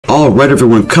Alright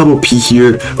everyone, Cabo P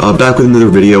here, back with another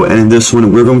video, and in this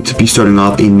one we're going to be starting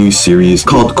off a new series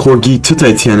called Corgi to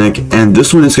Titanic, and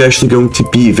this one is actually going to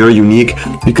be very unique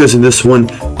because in this one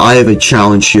I have a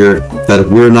challenge here that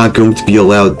we're not going to be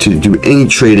allowed to do any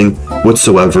trading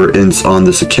whatsoever on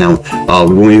this account.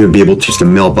 We won't even be able to use the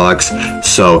mailbox,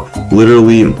 so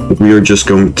literally we are just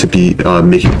going to be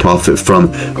making profit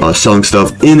from selling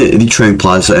stuff in the trading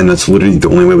plaza, and that's literally the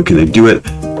only way we can do it.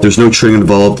 There's no trading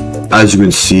involved. As you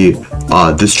can see,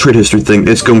 this trade history thing,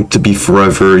 it's going to be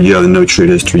forever. Yeah, no trade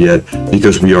history yet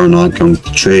because we are not going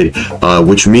to trade,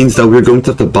 which means that we're going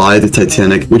to have to buy the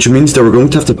Titanic, which means that we're going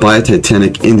to have to buy a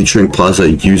Titanic in the trading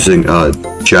plaza using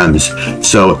gems.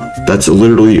 So that's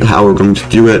literally how we're going to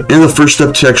do it. And the first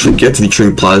step to actually get to the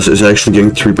trading plaza is actually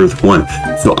getting to Rebirth 1.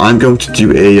 So I'm going to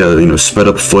do a sped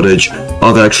up footage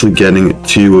of actually getting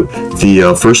to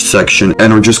the first section,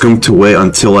 and we're just going to wait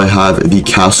until I have the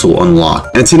castle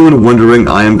unlocked. And to anyone wondering,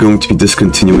 I am going to be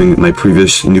discontinuing my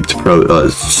previous Noob to Pro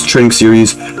trading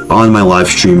series on my live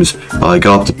streams. I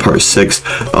got up to part 6.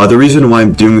 The reason why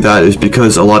I'm doing that is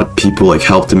because a lot of people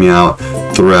helped me out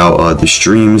throughout the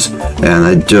streams, and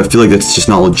I feel like that's just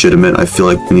not legitimate. I feel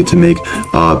like we need to make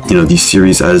these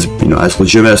series as as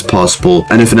legitimate as possible,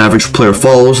 and if an average player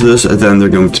follows this, then they're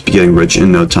going to be getting rich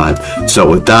in no time. So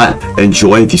with that,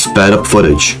 enjoy the sped up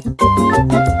footage.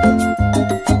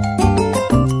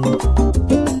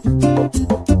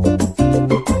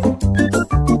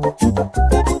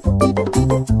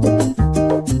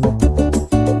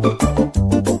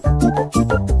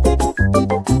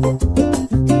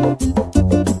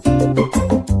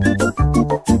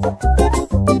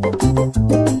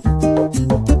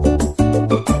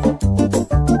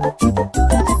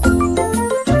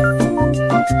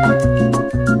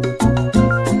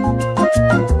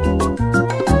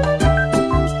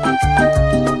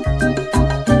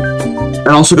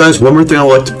 And also, guys, one more thing I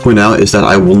would like to point out is that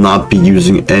I will not be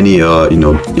using any, I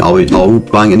won't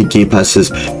be buying any game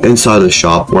passes inside of the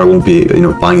shop, or I won't be,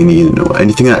 buying any,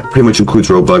 anything that pretty much includes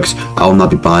Robux. I will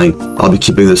not be buying. I'll be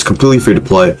keeping this completely free to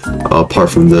play. Apart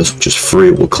from this, which is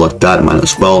free, we'll collect that, mine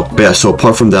as well. But yeah, so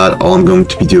apart from that, all I'm going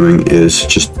to be doing is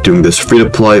just doing this free to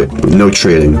play with no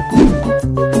trading.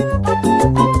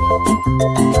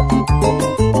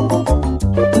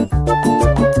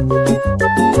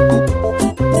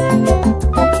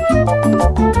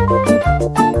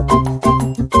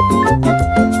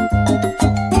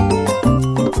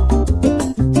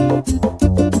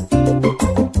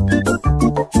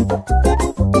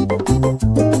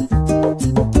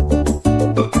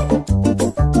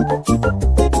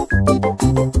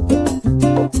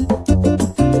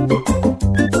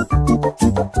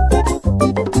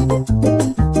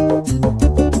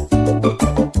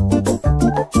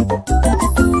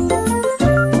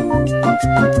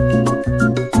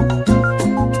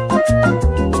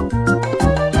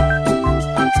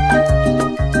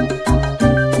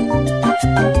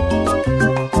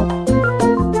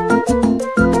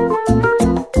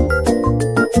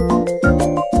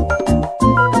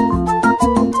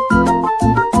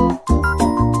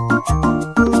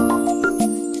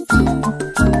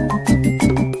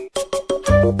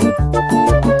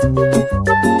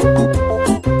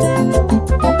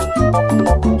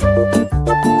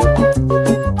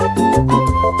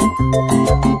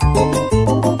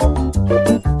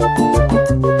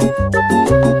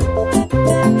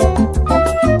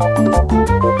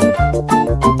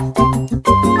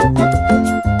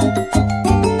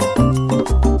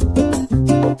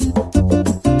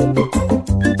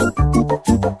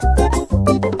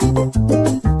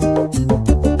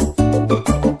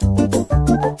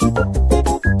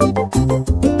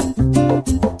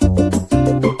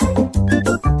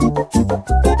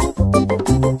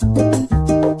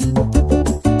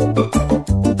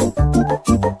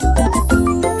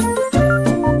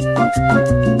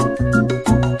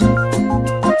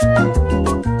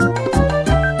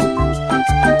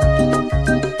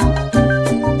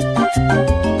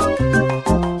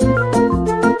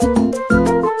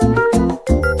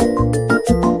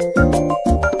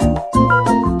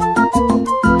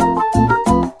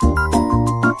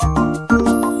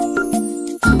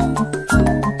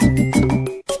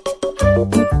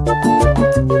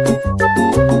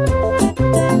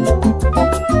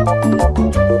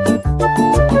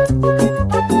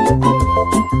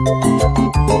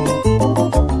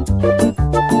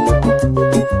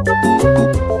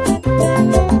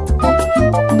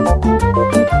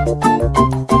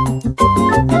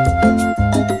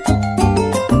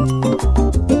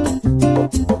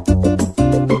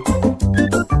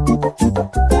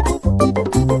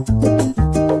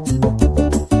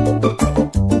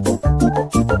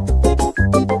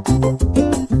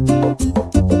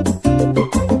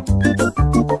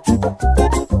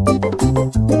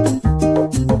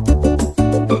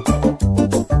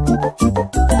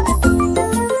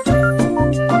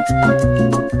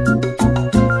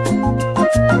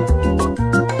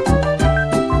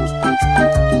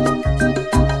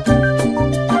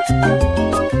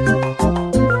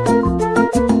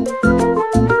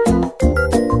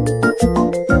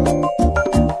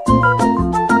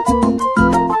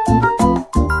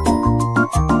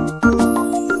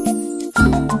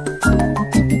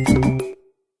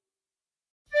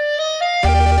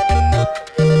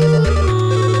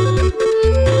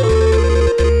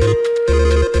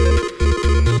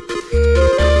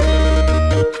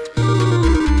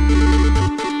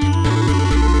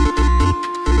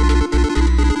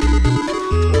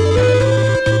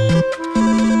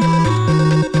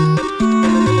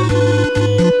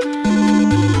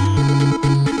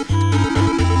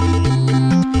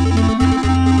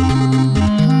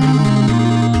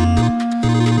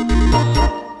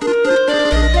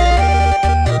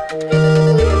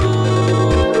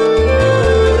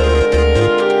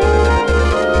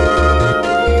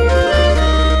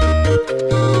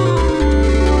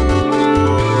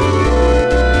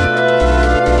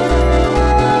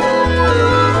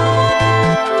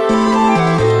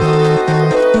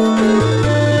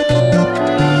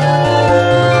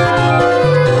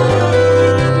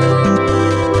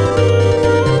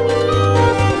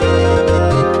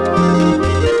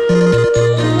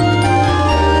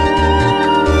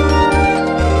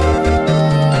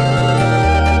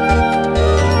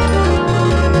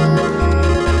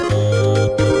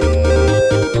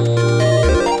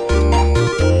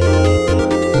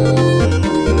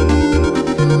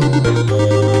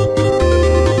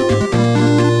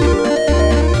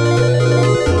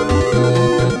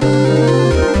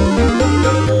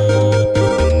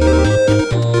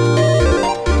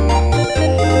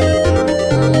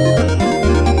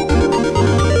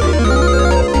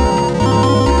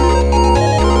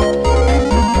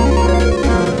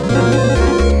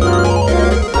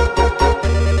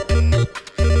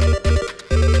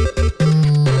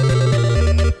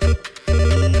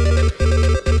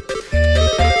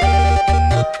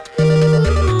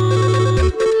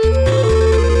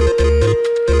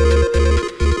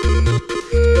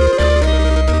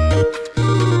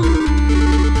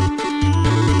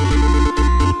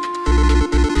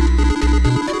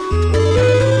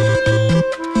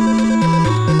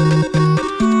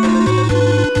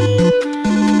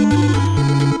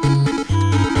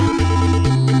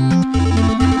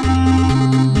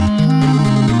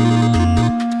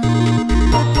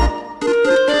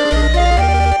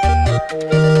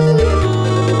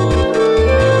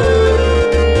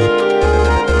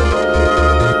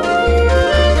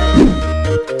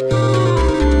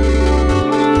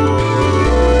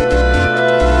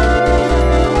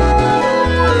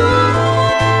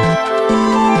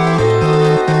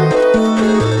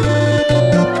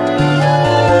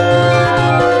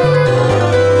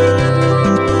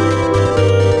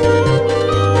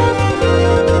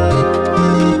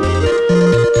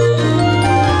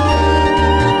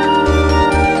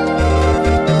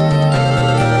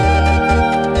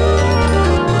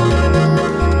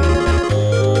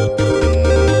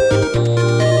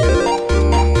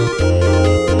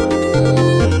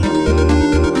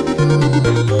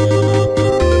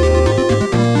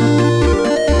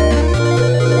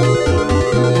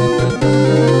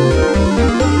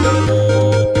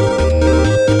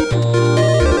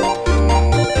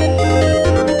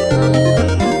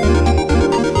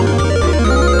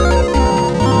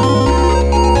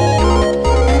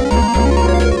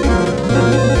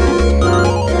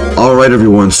 Alright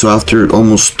everyone, so after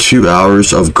almost 2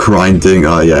 hours of grinding,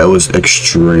 yeah, it was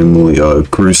extremely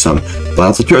gruesome. But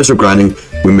after 2 hours of grinding,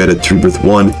 we made it through with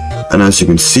 1, and as you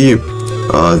can see,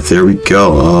 there we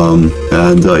go.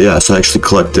 Yeah, so I actually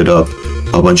collected up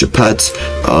a bunch of pets.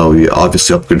 We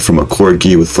obviously upgraded from a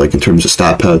Corgi with, like, in terms of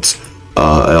stat pets.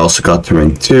 I also got to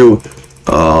rank 2.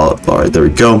 Alright, there we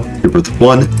go. Here with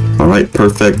 1. Alright,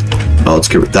 perfect. Let's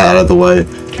get that out of the way.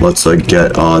 Let's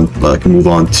get on, move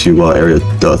on to area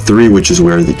 3, which is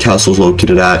where the castle is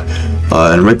located at.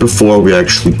 And right before we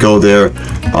actually go there,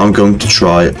 I'm going to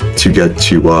try to get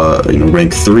to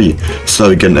rank 3, so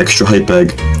we get an extra hype egg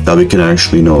that we can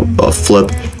actually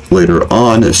flip later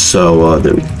on. So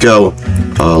there we go.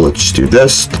 Let's do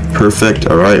this. Perfect.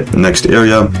 All right, next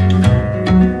area.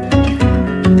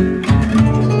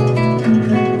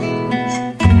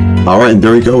 Alright, and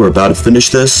there we go, we're about to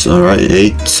finish this. Alright,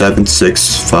 8, 7,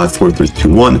 6, 5, 4, 3,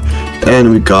 2, 1.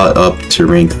 And we got up to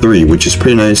rank 3, which is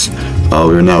pretty nice.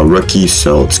 We're now rookie,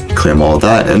 so let's claim all of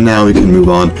that, and now we can move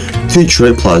on to the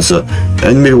trade plaza.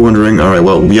 And you may be wondering, all right,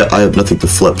 well, I have nothing to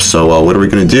flip, so what are we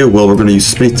going to do? Well, we're going to use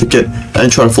speed ticket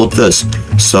and try to flip this.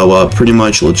 So pretty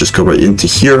much, let's just go right into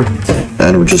here,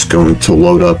 and we're just going to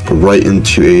load up right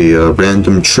into a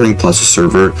random trading plaza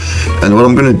server. And what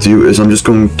I'm going to do is I'm just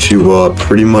going to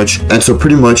pretty much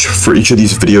for each of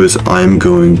these videos, I'm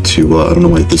going to I don't know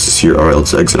why this is here. All right,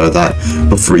 let's exit out of that.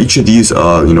 But for each of these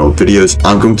videos,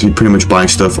 I'm going to be pretty much buying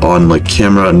stuff on like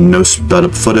camera, no sped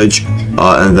up footage,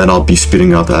 and then I'll be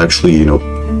speeding up actually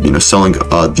selling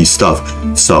these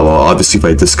stuff. So obviously if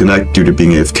I disconnect due to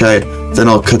being AFK, then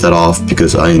I'll cut that off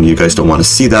because you guys don't want to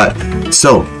see that.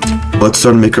 So let's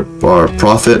start to make our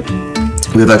profit.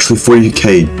 We have actually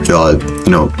 40k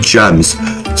gems,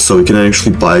 so we can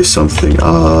actually buy something.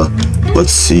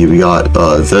 Let's see, we got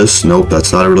this. Nope,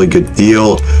 that's not a really good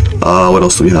deal. What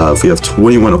else do we have? We have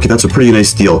 21. Okay, that's a pretty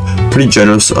nice deal, pretty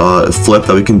generous flip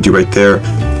that we can do right there.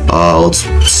 Let's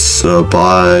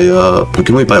buy, we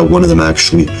can only buy one of them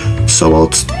actually, so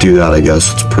let's do that, I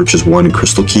guess. Let's purchase one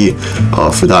crystal key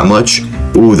for that much.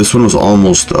 Ooh, this one was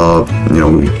almost,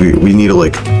 we need to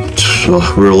like,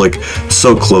 we're like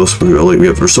so close.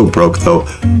 We're so broke though,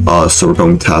 so we're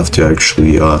going to have to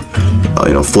actually,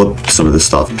 flip some of this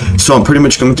stuff. So I'm pretty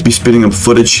much going to be spinning up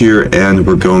footage here, and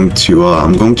we're going to,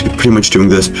 I'm going to be pretty much doing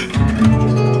this.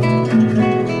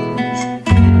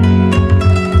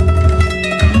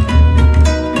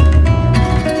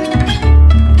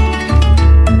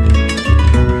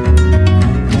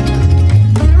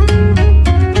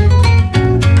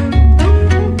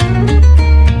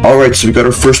 Alright, so we got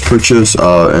our first purchase,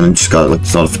 and just got like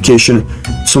this notification.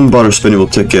 Someone bought our spinnable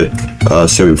ticket,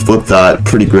 so we flipped that.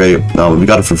 Pretty great. We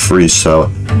got it for free, so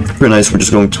pretty nice. We're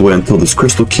just going to wait until this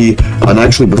crystal key. And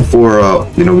actually, before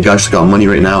we actually got money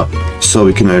right now, so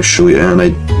we can actually. And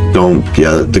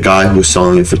the guy who was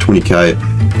selling it for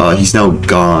 20k, he's now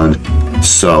gone.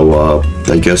 So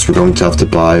I guess we're going to have to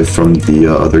buy from the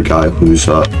other guy who's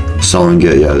selling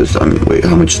it. Yeah, wait,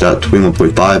 how much is that?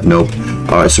 21.5? Nope.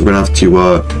 All right, so we're gonna have to.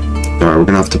 We're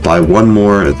gonna have to buy one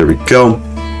more. There we go.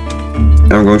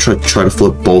 And we're going to try to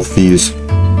flip both these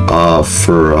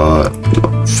for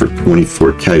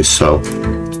 24k. So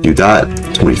let's do that.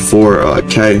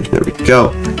 24k. There we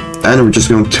go. And we're just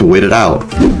going to wait it out.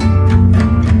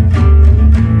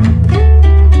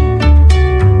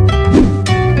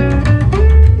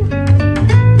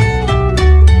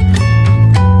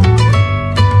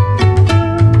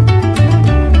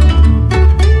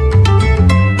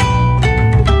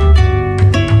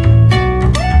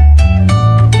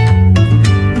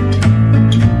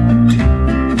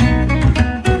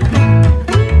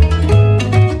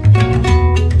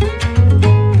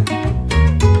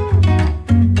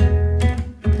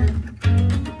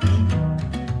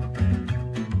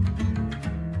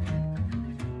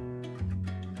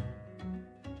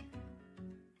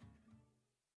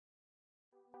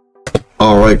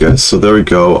 Alright guys, so there we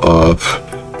go.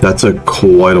 That took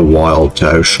quite a while to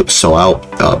actually sell out,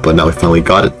 but now we finally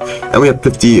got it, and we have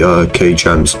 50k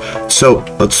gems. So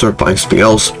let's start buying something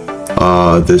else.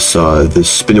 This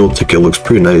spinnable ticket looks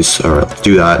pretty nice. Alright, let's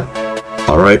do that.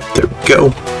 Alright, there we go.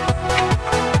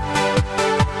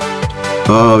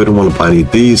 We don't want to buy any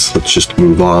of these. Let's just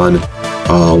move on.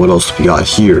 What else do we got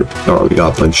here? Alright, we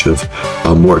got a bunch of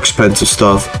more expensive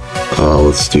stuff.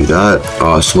 Let's do that.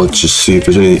 So let's just see if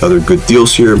there's any other good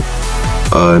deals here.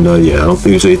 And yeah, I don't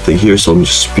think there's anything here, so let me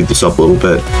just speed this up a little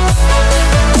bit.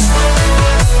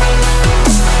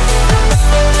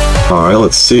 Alright,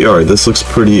 let's see. Alright, this looks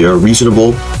pretty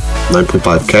reasonable.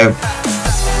 9.5k.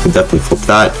 Can definitely flip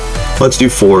that. Let's do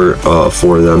four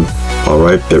of them.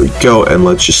 Alright, there we go. And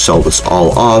let's just sell this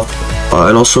all off.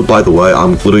 And also, by the way,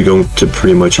 I'm literally going to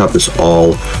pretty much have this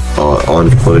all on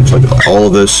footage, like all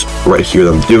of this right here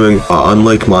that I'm doing.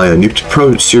 Unlike my Noob to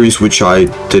Pro series, which I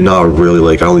did not really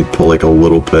like, I only put like a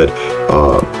little bit,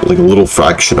 like a little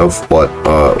fraction of what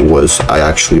I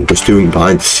actually was doing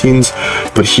behind the scenes.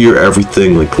 But here,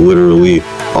 everything, like literally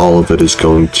all of it is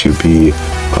going to be,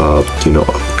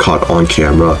 caught on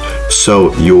camera.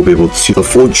 So you'll be able to see the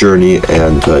full journey,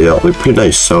 and yeah, it'll be pretty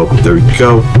nice. So there we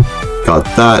go. Got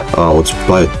that. Let's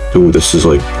buy it. Ooh, this is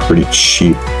like pretty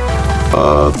cheap.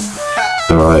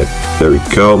 Alright, there we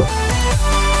go.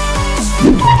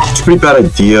 It's a pretty bad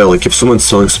idea. Like if someone's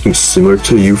selling something similar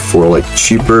to you for like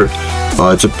cheaper,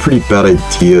 it's a pretty bad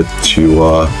idea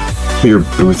to put your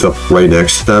booth up right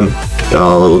next to them.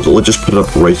 let's just put it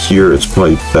up right here. It's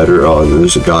probably better.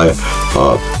 There's a guy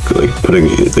like putting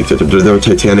like their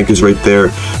Titanic is right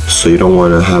there, so you don't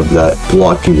want to have that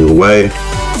blocking your way.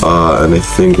 And I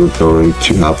think we're going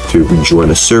to have to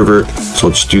rejoin a server, so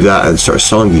let's do that and start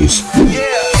selling these.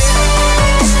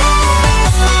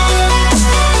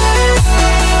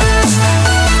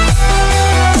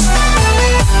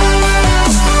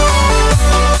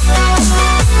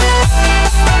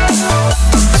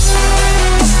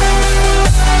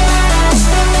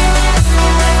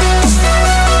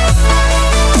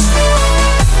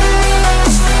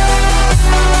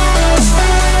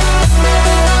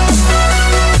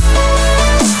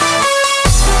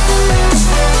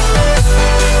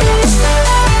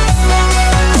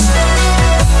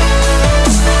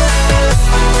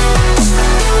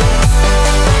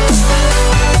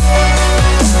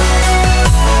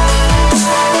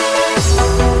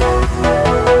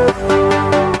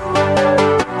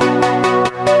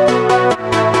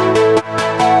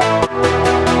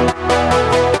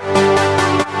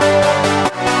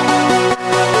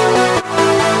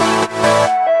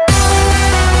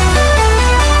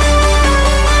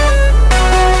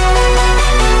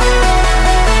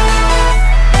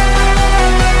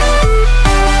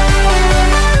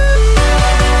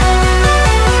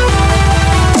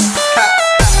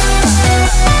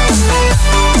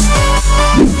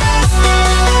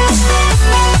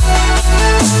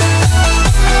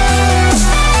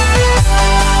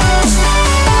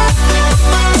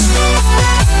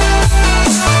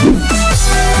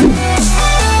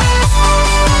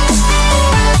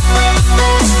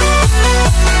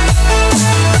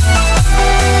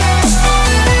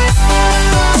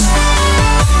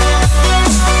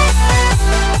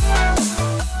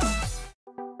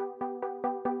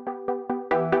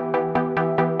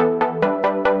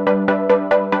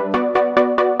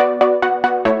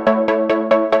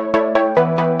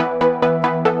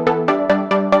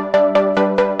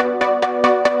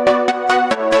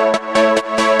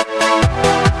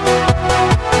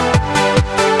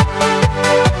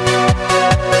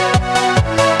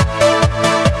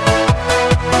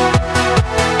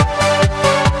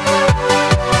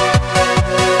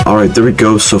 Alright, there we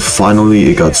go. So finally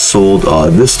it got sold.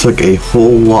 This took a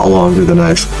whole lot longer than I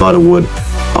actually thought it would.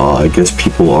 I guess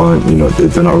people aren't, you know,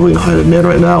 they're not really in high demand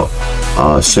right now.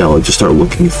 So yeah, I'll just start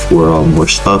looking for more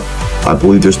stuff. I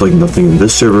believe there's like nothing in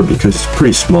this server because it's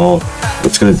pretty small.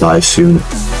 It's gonna die soon.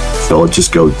 So let's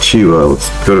just go to let's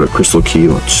go to the Crystal Key.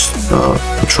 Let's we'll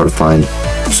try to find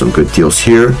some good deals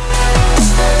here.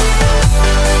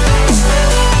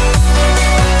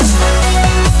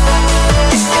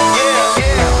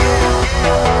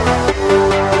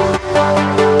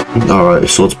 Alright,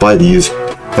 so let's buy these.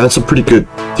 Got some pretty good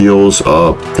deals.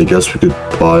 I guess we could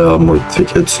buy more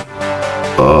tickets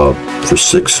for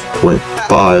 6.5.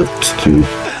 Let's do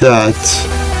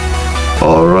that.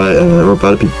 Alright, and we're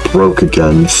about to be broke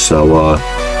again, so we're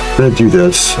gonna do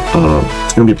this.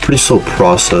 It's gonna be a pretty slow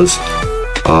process,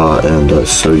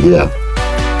 so yeah.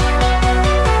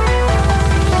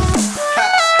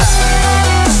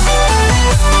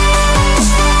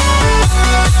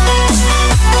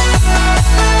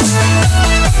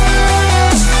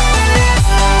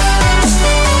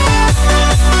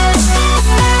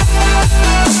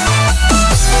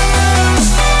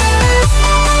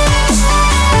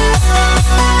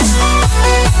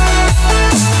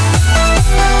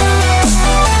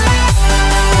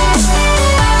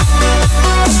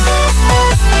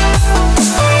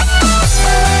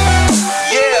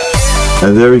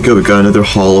 And there we go, we got another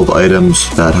haul of items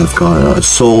that have gone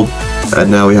sold, and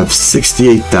now we have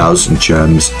 68,000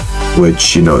 gems,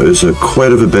 which, you know, is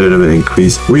quite a bit of an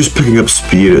increase. We're just picking up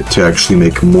speed to actually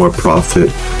make more profit,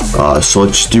 so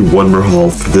let's just do one more haul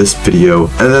for this video,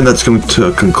 and then that's going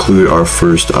to conclude our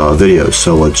first video,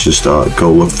 so let's just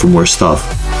go look for more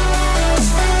stuff.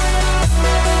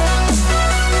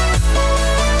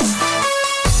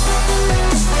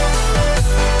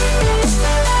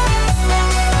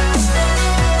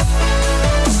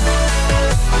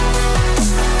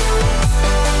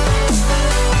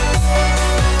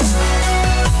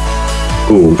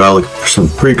 Ooh, we got like some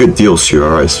pretty good deals here.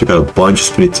 Alright, so we got a bunch of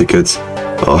spinny tickets.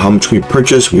 How much can we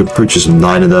purchase? We can purchase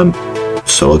 9 of them.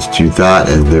 So let's do that,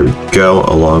 and there we go,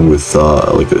 along with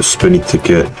like a spinny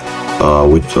ticket,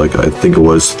 which like I think it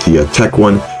was the tech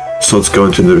one. So let's go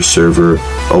into another server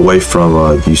away from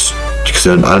these, because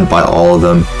I didn't buy all of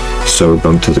them. So we're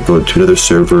going to go to another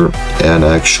server and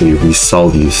actually resell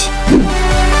these.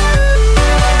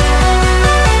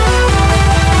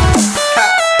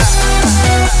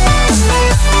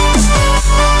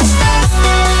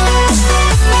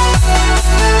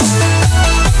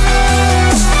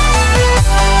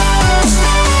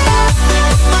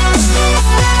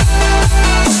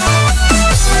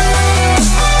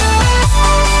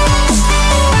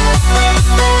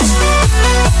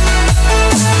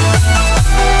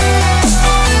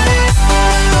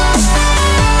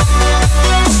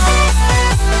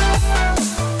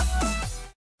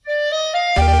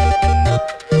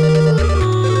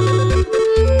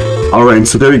 Alright, and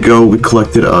so there we go. We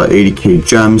collected 80k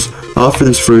gems for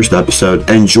this first episode.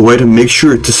 Enjoyed. Make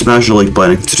sure to smash the like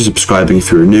button and consider subscribing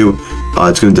if you're new.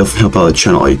 It's going to definitely help out the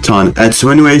channel a ton. And so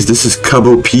anyways, this is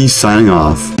Cubbo P signing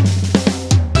off.